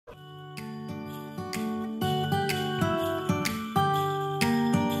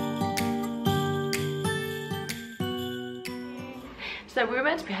So we were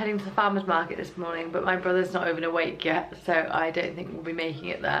meant to be heading to the farmer's market this morning, but my brother's not even awake yet, so I don't think we'll be making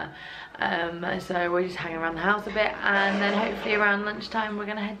it there. So we're just hanging around the house a bit, and then hopefully around lunchtime we're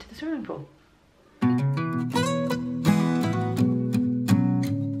gonna head to the swimming pool.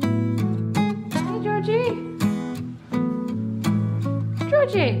 Hey Georgie!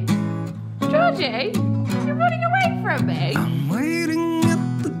 Georgie! Georgie! You're running away from me! I'm waiting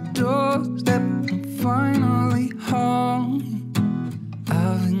at the doorstep, I'm finally home.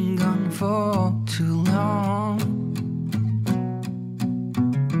 I've been gone for too long.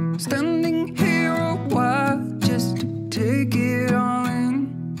 Standing here a while just to take it all in.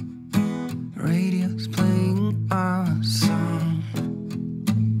 Radio's playing our song,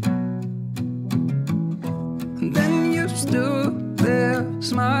 and then you stood there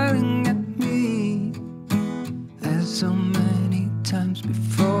smiling at me as so many times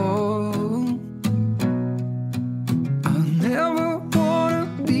before. I'll never wanna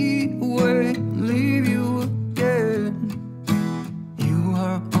be away, leave you again. You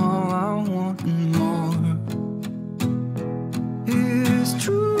are all I want and more. It is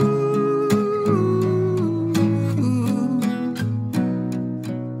true.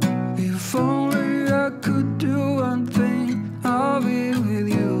 If only I could do one thing, I'll be with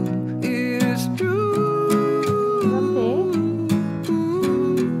you. It is true.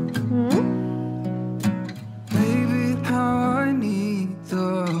 Baby, how I need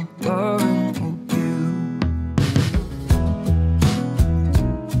the loving of you.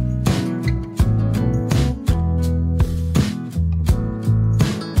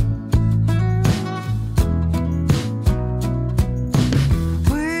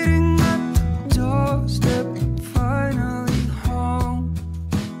 Waiting at the doorstep, finally home.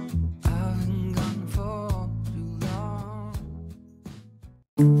 I've been gone for too long.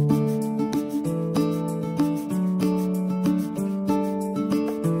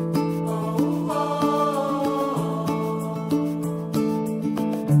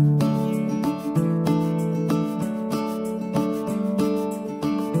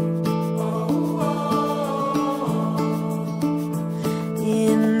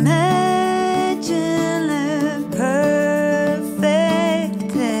 Imagine a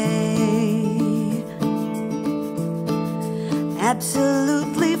perfect day,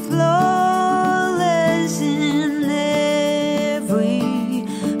 absolutely flawless in every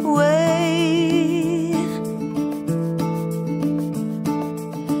way.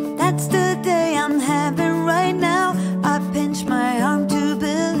 That's the day I'm having right now. I pinch my arm to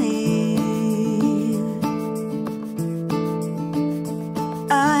believe.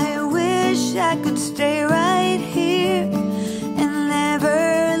 I wish I could stay right here and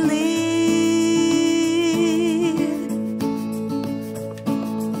never leave.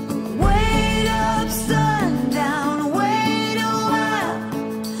 Wait up, sundown, wait a while.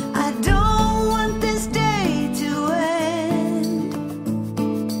 I don't want this day to end.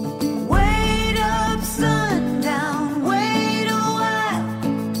 Wait up, sundown.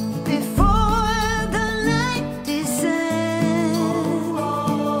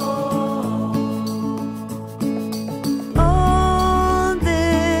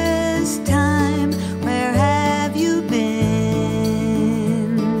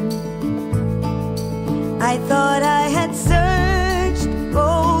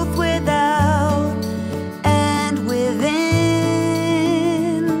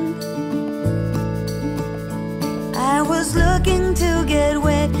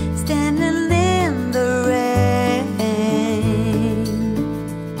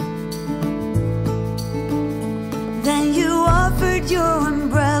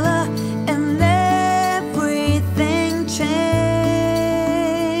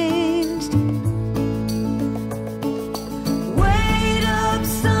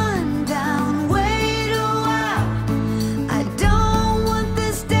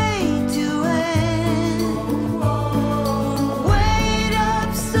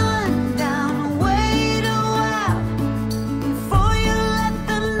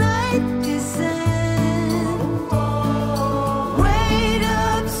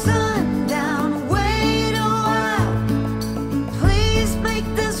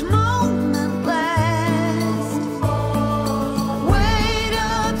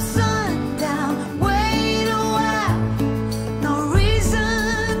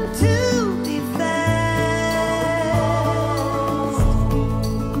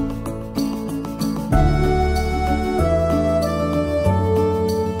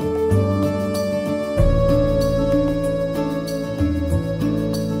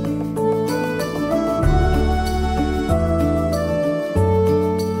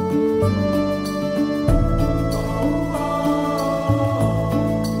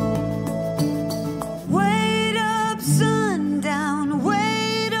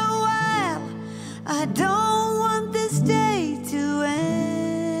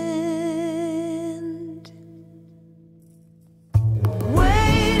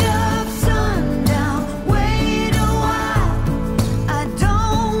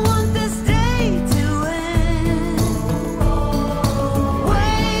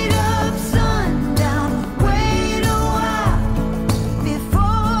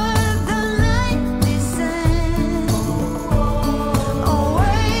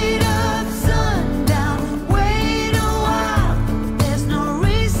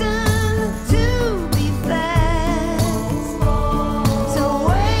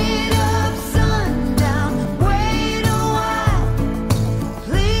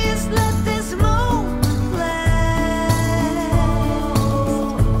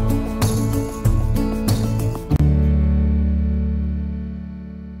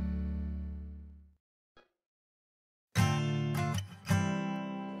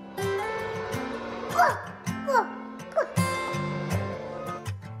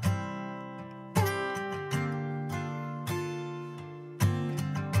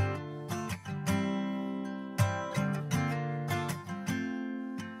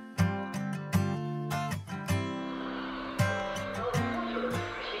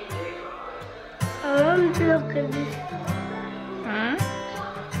 Look at this. Hmm?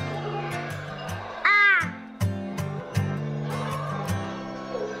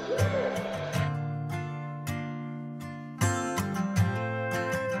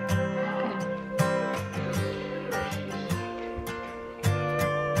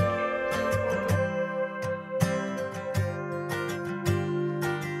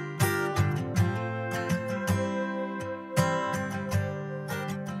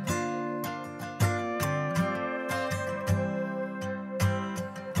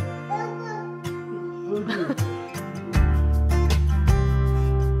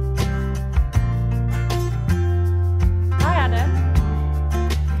 Hi, Adam.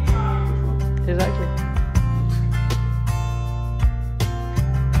 Exactly.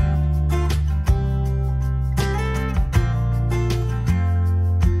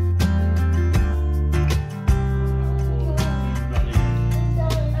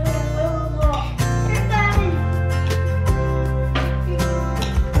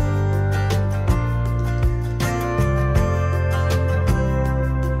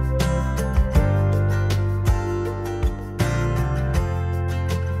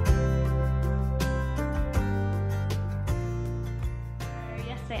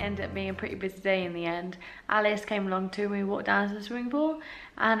 Yesterday ended up being a pretty busy day in the end. Alice came along too and we walked down to the swimming pool,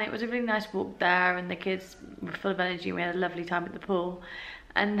 and it was a really nice walk there, and the kids were full of energy and we had a lovely time at the pool.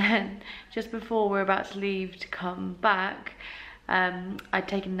 And then just before we were about to leave to come back, I'd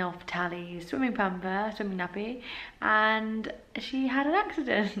taken off Tally's swimming pamper, swimming nappy, and she had an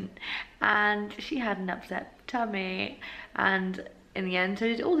accident and she had an upset tummy, and in the end so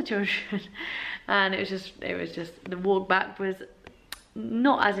did all the children. And it was just the walk back was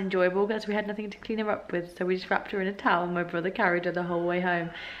not as enjoyable because we had nothing to clean her up with, so we just wrapped her in a towel and my brother carried her the whole way home,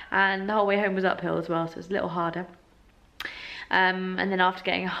 and the whole way home was uphill as well, so it was a little harder. And then after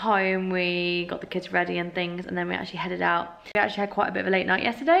getting home we got the kids ready and things, and then we actually headed out. We actually had quite a bit of a late night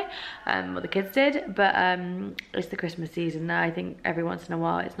yesterday, what the kids did, but it's the Christmas season now. I think every once in a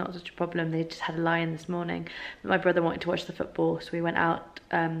while it's not such a problem. They just had a lie-in this morning. My brother wanted to watch the football, so we went out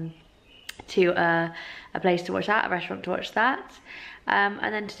to a place to watch that, a restaurant to watch that.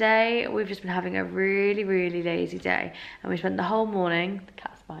 And then today we've just been having a really lazy day, and we spent the whole morning, the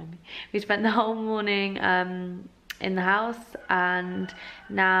cat's behind me, we spent the whole morning in the house, and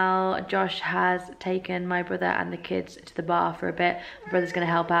now Josh has taken my brother and the kids to the bar for a bit. My brother's going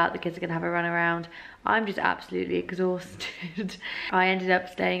to help out, the kids are going to have a run around. I'm just absolutely exhausted. I ended up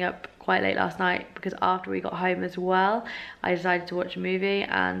staying up quite late last night because after we got home as well, I decided to watch a movie,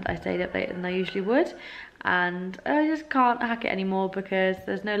 and I stayed up later than I usually would. And I just can't hack it anymore because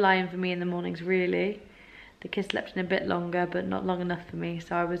there's no lying for me in the mornings really. The kids slept in a bit longer, but not long enough for me,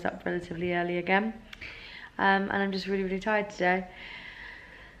 so I was up relatively early again. And I'm just really tired today.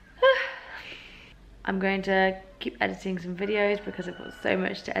 I'm going to keep editing some videos because I've got so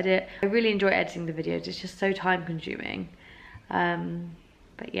much to edit. I really enjoy editing the videos, it's just so time consuming.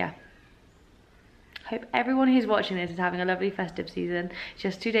 But yeah. Hope everyone who's watching this is having a lovely festive season. It's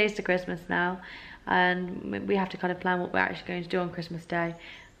just 2 days to Christmas now, and we have to kind of plan what we're actually going to do on Christmas Day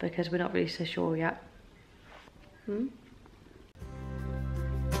because we're not really so sure yet. My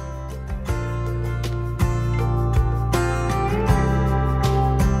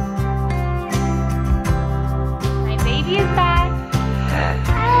baby is back.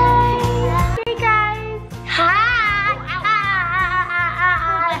 Hi. Hey guys. Hi.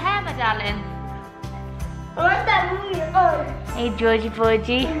 Hold my hair, my darling. What's that movie on? Hey Georgie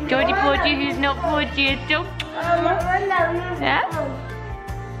Porgy. Georgie Porgy who's not Porgy at all. What's that movie Yeah? on?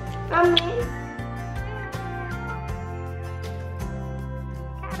 Mommy.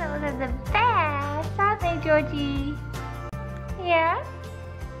 Those are the best, aren't they, Georgie? Yeah?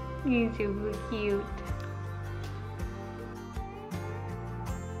 You're super cute.